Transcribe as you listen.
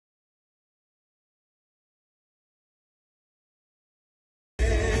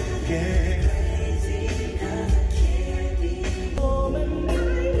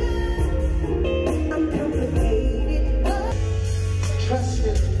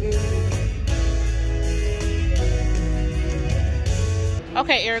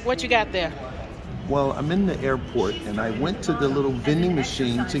Okay, Eric, what you got there? Well, I'm in the airport and I went to the little vending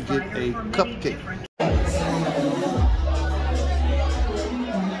machine to get a cupcake.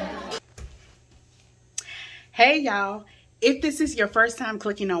 Hey y'all, if this is your first time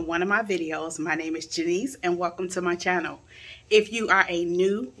clicking on one of my videos, my name is Janiece and welcome to my channel. If you are a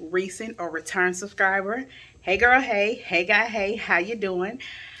new, recent, or return subscriber, hey girl, hey guy, hey, how you doing?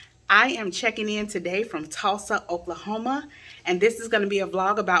 I am checking in today from Tulsa, Oklahoma, and this is going to be a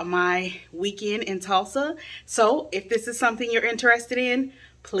vlog about my weekend in Tulsa. So if this is something you're interested in,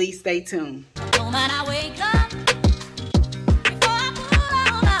 please stay tuned.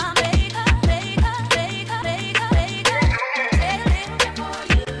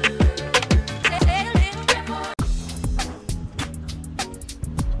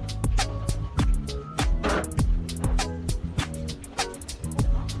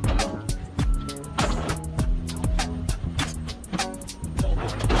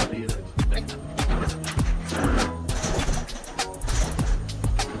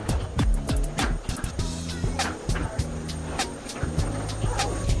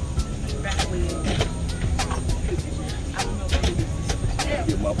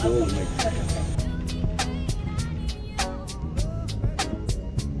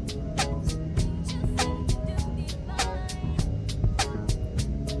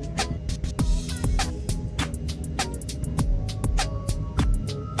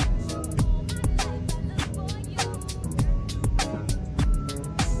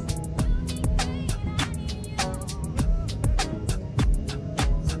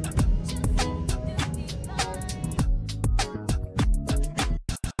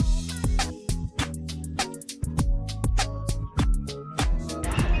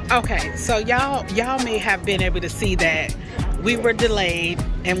 Okay, so y'all may have been able to see that we were delayed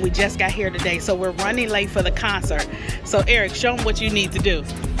and we just got here today, so we're running late for the concert. So Eric, show them what you need to do.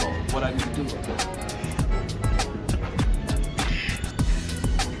 What I need to do?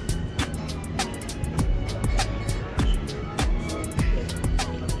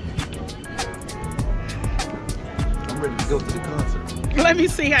 I'm ready to go to the concert. Let me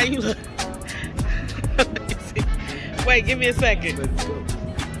see how you look. Let me see. Wait, give me a second. Let's go.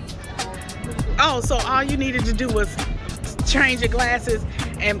 Oh, so all you needed to do was change your glasses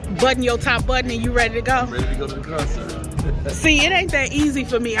and button your top button and you ready to go? I'm ready to go to the concert. See, it ain't that easy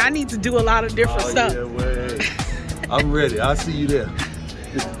for me. I need to do a lot of different stuff. Yeah, wait. I'm ready. I'll see you there.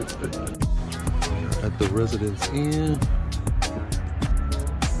 At the Residence Inn.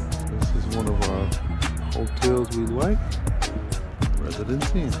 This is one of our hotels we like.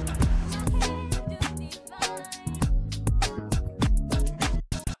 Residence Inn.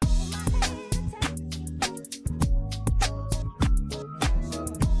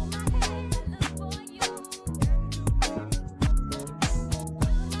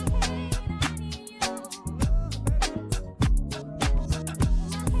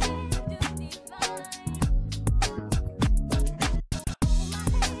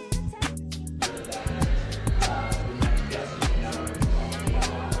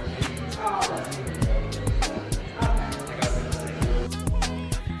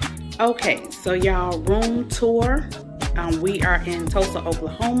 Okay, so y'all, room tour. We are in Tulsa,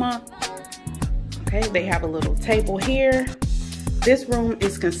 Oklahoma. Okay, they have a little table here. This room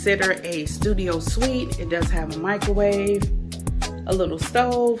is considered a studio suite. It does have a microwave, a little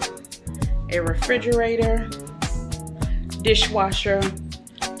stove, a refrigerator, dishwasher,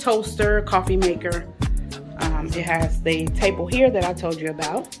 toaster, coffee maker. It has the table here that I told you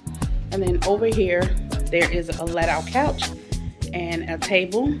about. And then over here, there is a let-out couch and a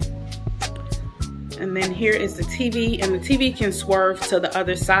table. And then here is the TV, and the TV can swerve to the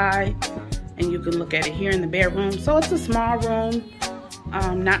other side and you can look at it here in the bedroom. So it's a small room,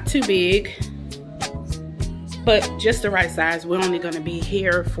 not too big, but just the right size. We're only gonna be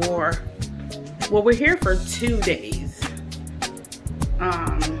here for, well, we're here for 2 days.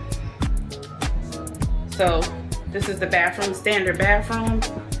 So this is the bathroom, standard bathroom,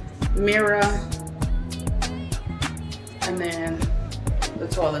 mirror, and then the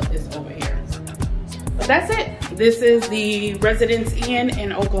toilet is over here. But that's it. This is the Residence Inn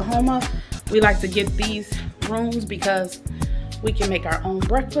in Oklahoma. We like to get these rooms because we can make our own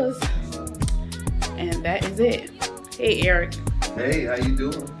breakfast. And that is it. Hey, Eric. Hey, how you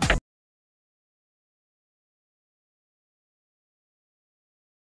doing?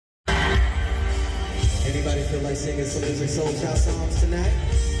 Anybody feel like singing some Musiq Soulchild songs tonight?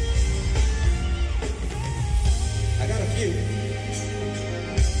 I got a few.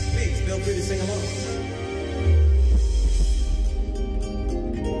 Please feel free to sing along.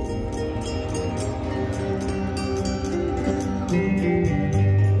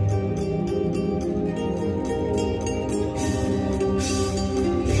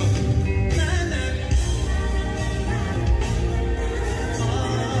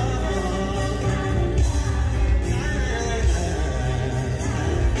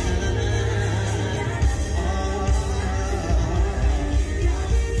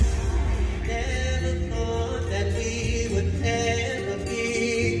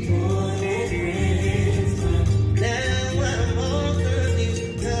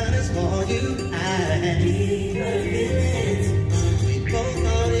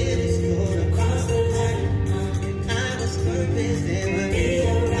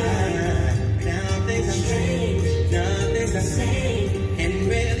 And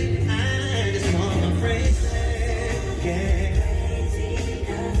really, I just want my friends. Yeah.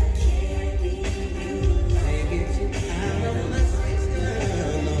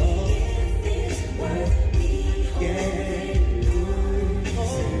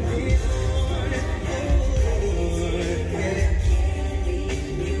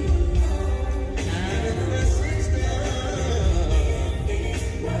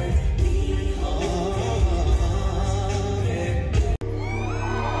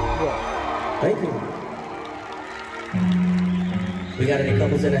 Thank you. We got any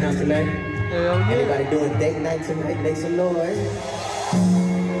couples in the house tonight? Hell yeah. Anybody doing date night tonight? Make some noise.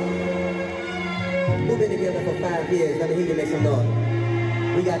 Who been together for 5 years? Let me hear you make some noise.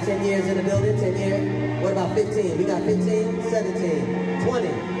 We got 10 years in the building, 10 years. What about 15? We got 15, 17, 20,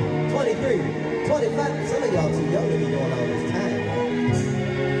 23, 25. Some of y'all too young to be doing all this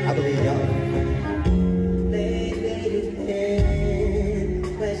time. I believe y'all.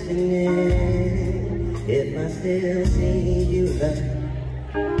 If I still see you love,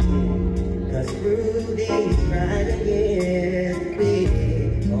 'cause through these trying years we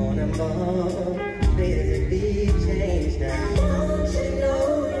on and on, physically changed now. Don't you know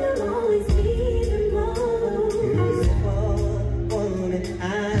you'll always be the most beautiful woman I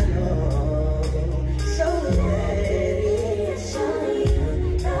know. So ready, show you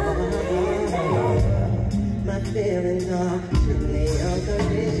my feelings are truly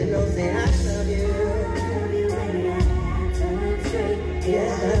unconditional. Say I love you.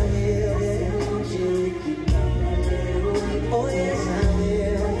 Yes, I will. Oh, yes, I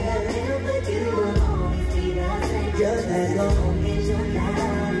will. Just as long as you're not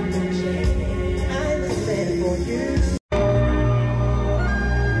I'm there for you.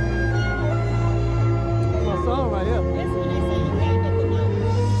 That's my song right here. That's when they say you can't get the note.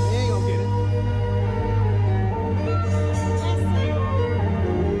 You ain't gonna get it.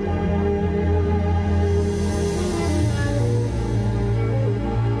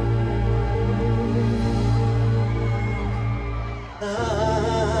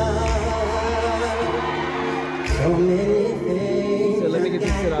 So many things So let me get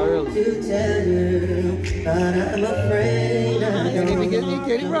this shit out early. to tell you, but I'm afraid I Can't even get don't.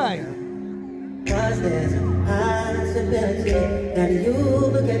 it right. 'Cause there's a possibility that you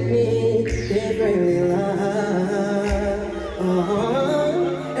look at me differently, love.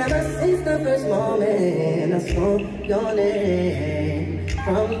 Ever since the first moment I spoke your name,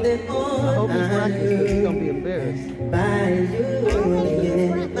 from then I on hope he's I rocking because he's gonna be knew embarrassed. by you.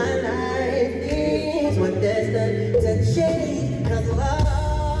 My life is what destined to change. 'Cause love,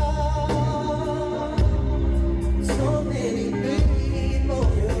 so many people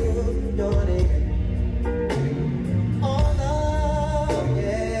you've done it. All love,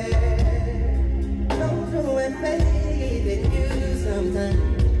 yeah. Those who have faith in you sometimes.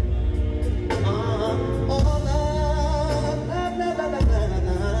 All love, love, love, love, love,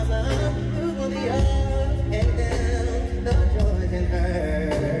 love, love. You will be up and down, the joys and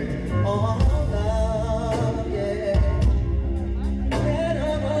hurt.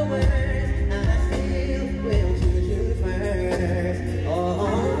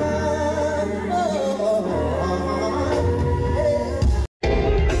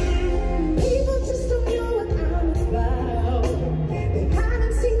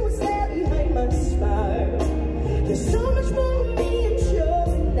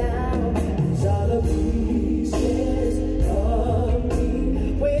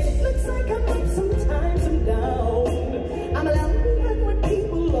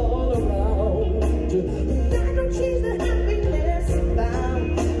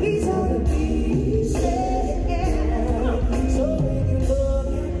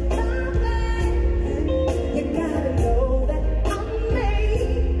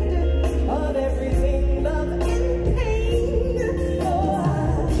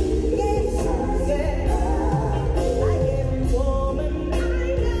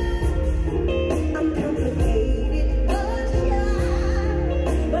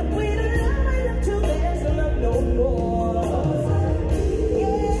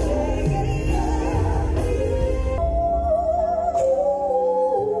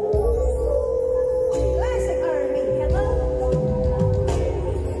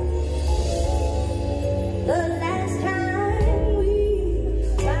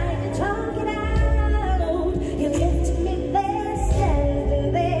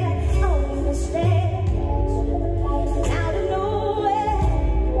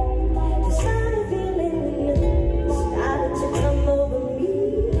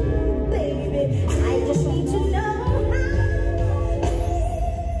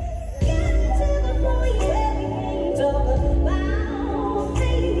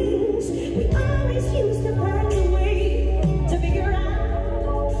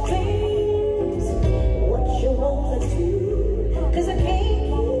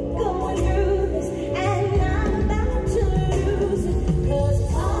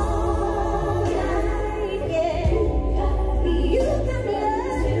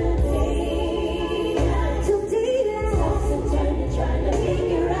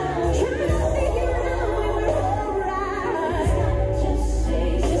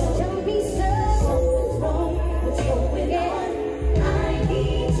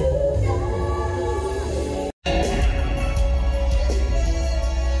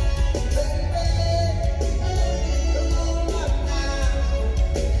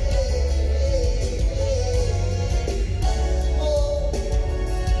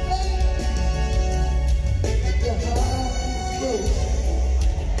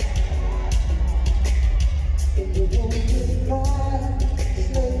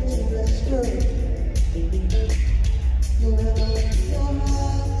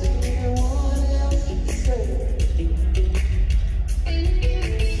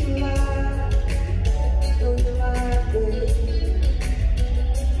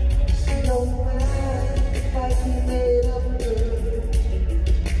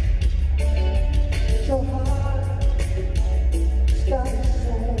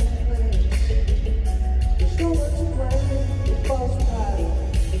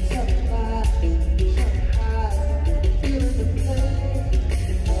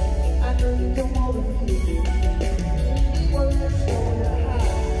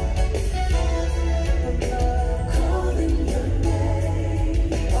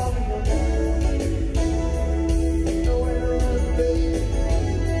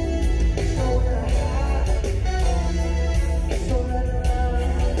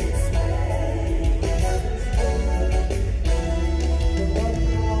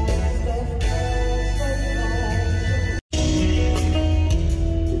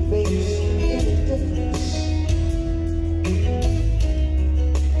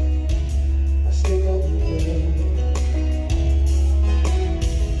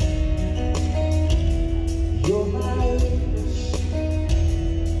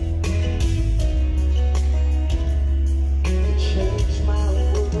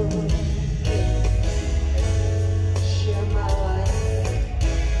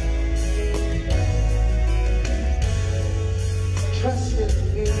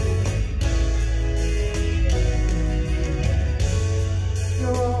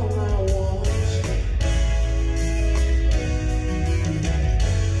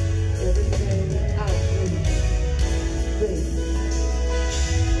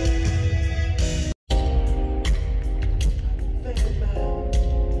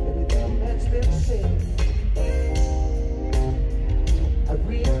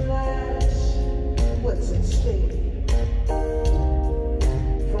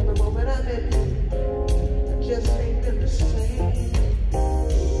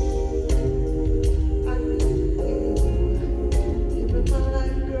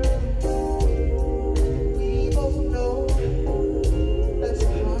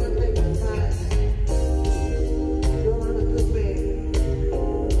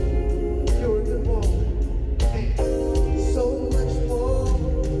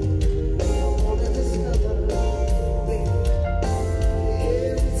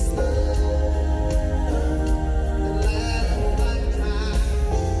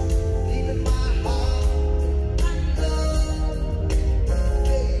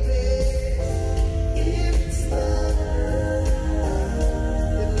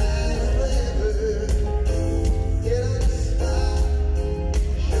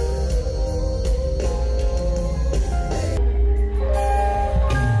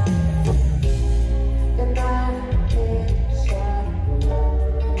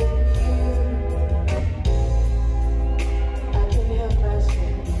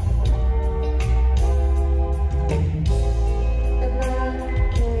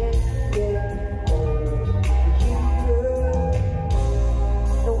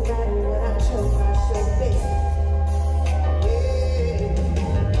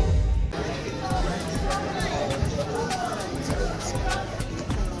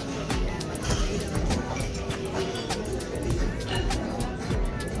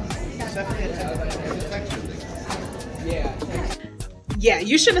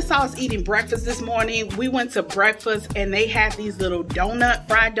 You should have saw us eating breakfast this morning. We went to breakfast and they had these little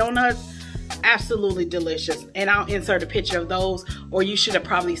fried donuts. Absolutely delicious. And I'll insert a picture of those, or you should have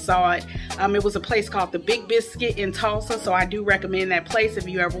probably saw it. It was a place called the Big Biscuit in Tulsa, so I do recommend that place if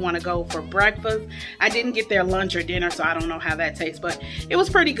you ever want to go for breakfast. I didn't get their lunch or dinner, so I don't know how that tastes, but it was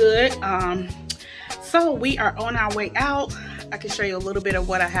pretty good. So we are on our way out. I can show you a little bit of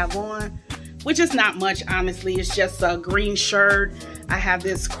what I have on, which is not much, honestly. It's just a green shirt. I have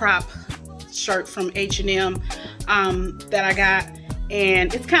this crop shirt from H&M that I got,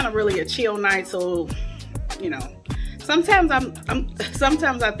 and it's kind of really a chill night. So, you know, sometimes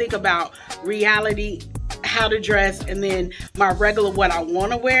sometimes I think about reality, how to dress, and then my regular what I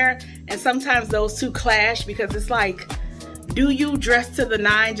want to wear, and sometimes those two clash, because it's like, do you dress to the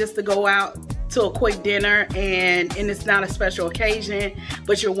nine just to go out to a quick dinner and it's not a special occasion,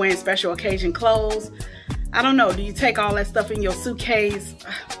 but you're wearing special occasion clothes? I don't know. Do you take all that stuff in your suitcase?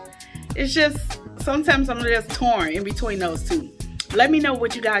 It's just, sometimes I'm just torn in between those two. Let me know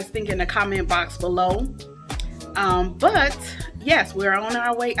what you guys think in the comment box below. But yes, we're on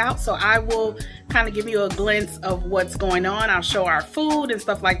our way out, so I will kind of give you a glimpse of what's going on. I'll show our food and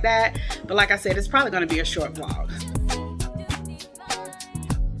stuff like that. But like I said, it's probably going to be a short vlog.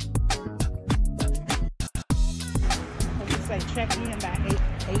 Check in by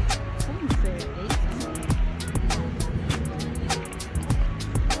 8. Someone said 8.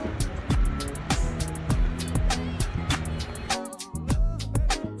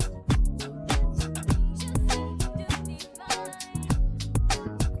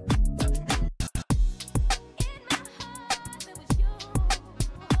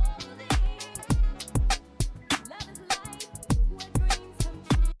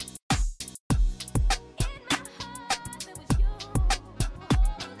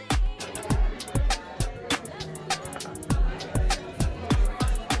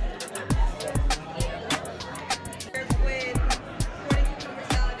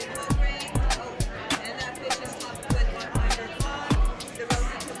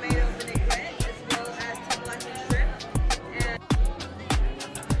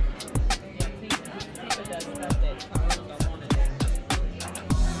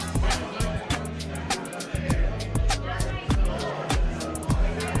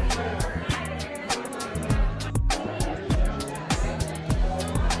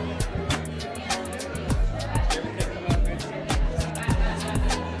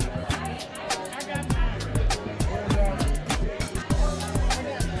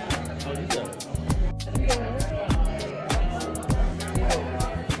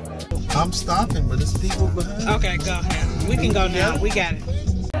 I'm stopping, but there's people behind. Okay, go ahead. We can go now. We got it.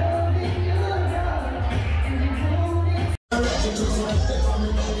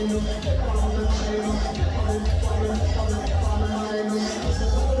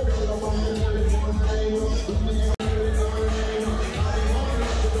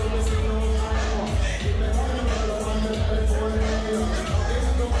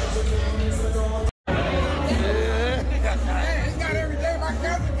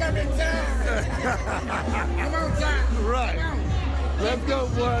 Right. Let's go,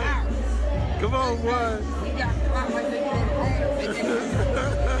 boy. Come on, boy.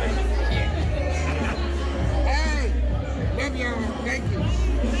 Hey, love y'all. Thank you.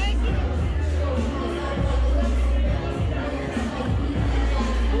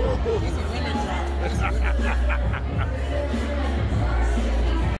 It's a winning drop. It's a winning drop.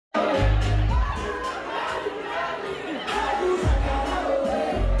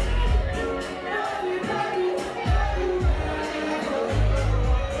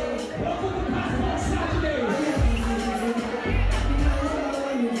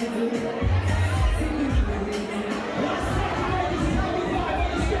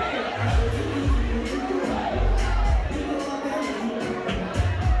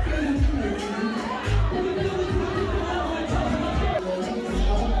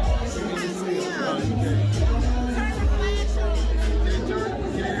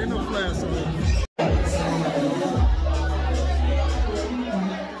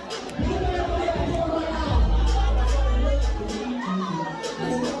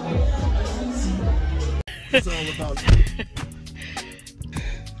 It's all about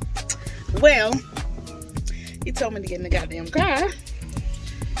Well, you told me to get in the goddamn car.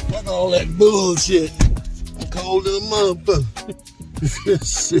 fuck all that bullshit. I'm cold in a motherfucker.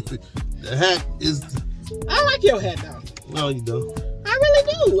 Shit. The hat is. I like your hat though. No, you don't. I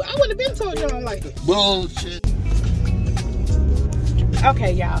really do. I would have been told you don't like it. Bullshit.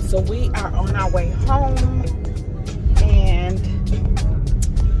 Okay, y'all. So we are on our way home, and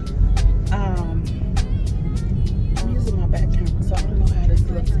I'm using my back camera, so I don't know how to see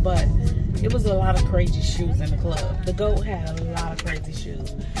but it was a lot of crazy shoes in the club. The GOAT had a lot of crazy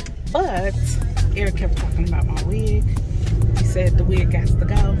shoes. But Eric kept talking about my wig. He said the wig got to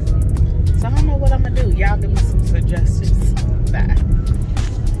go. So I don't know what I'm gonna do. Y'all give me some suggestions. Bye.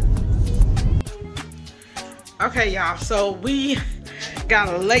 Okay, y'all. So we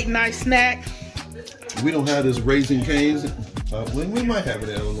got a late night snack. We don't have this Raising Cane's. We might have it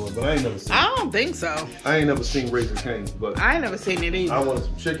in Illinois, but I ain't never seen it. I don't think so. I ain't never seen Raising Cane's, but I ain't never seen it either. I wanted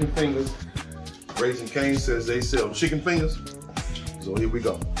some chicken fingers. Raising Cane's says they sell chicken fingers. So here we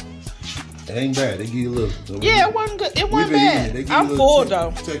go. It ain't bad. They give you a little. Yeah, it wasn't good. It wasn't bad. I'm full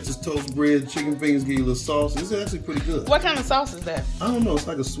though. Texas toast bread, chicken fingers, give you a little sauce. It's actually pretty good. What kind of sauce is that? I don't know. It's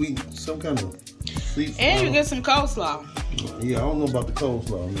like a sweet, some kind of sweet. And you get some coleslaw. Yeah, I don't know about the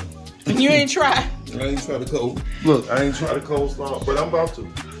coleslaw. Man. You ain't tried. I ain't tried the cold. Look, I ain't tried the coleslaw, but I'm about to.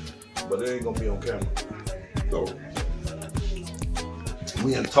 But it ain't gonna be on camera. So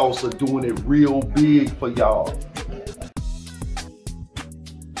we in Tulsa doing it real big for y'all.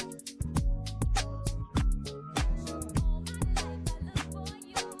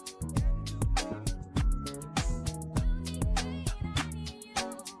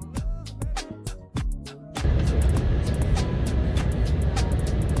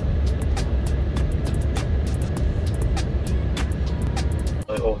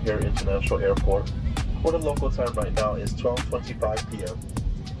 O'Hare International Airport. For the local time right now is 12:25 p.m.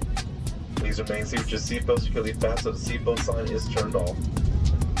 Please remain seated with your seatbelts securely fastened so the seatbelt sign is turned off.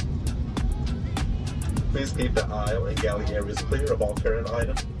 Please keep the aisle and galley areas clear of all carrying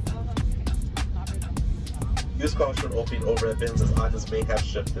items. Use caution when opening overhead bins as items may have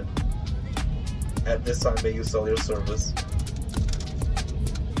shifted. At this time, may use cellular service.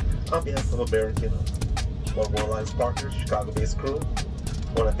 On behalf of American, One Airlines partners, Chicago-based crew,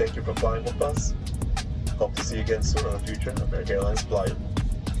 I want to thank you for flying with us. Hope to see you again soon on a future American Airlines flight.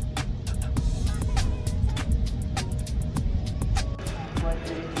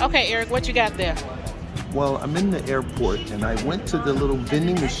 Okay, Eric, what you got there? Well, I'm in the airport and I went to the little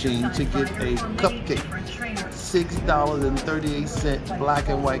vending machine to get a cupcake. $6.38 black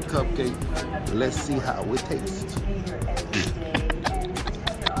and white cupcake. Let's see how it tastes.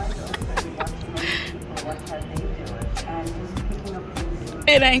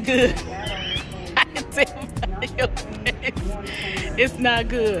 It ain't good. I can tell by your face. It's not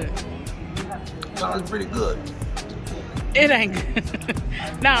good. Sounds pretty good. It ain't good.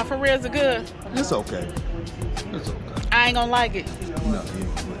 Nah, for real, is it good? It's okay. It's okay. I ain't gonna like it. No,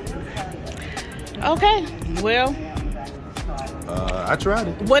 Okay, well. I tried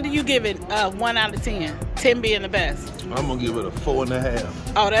it. What do you give it 1 out of 10? 10 being the best. I'm gonna give it a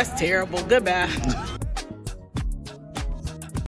 4.5. Oh, that's terrible. Goodbye.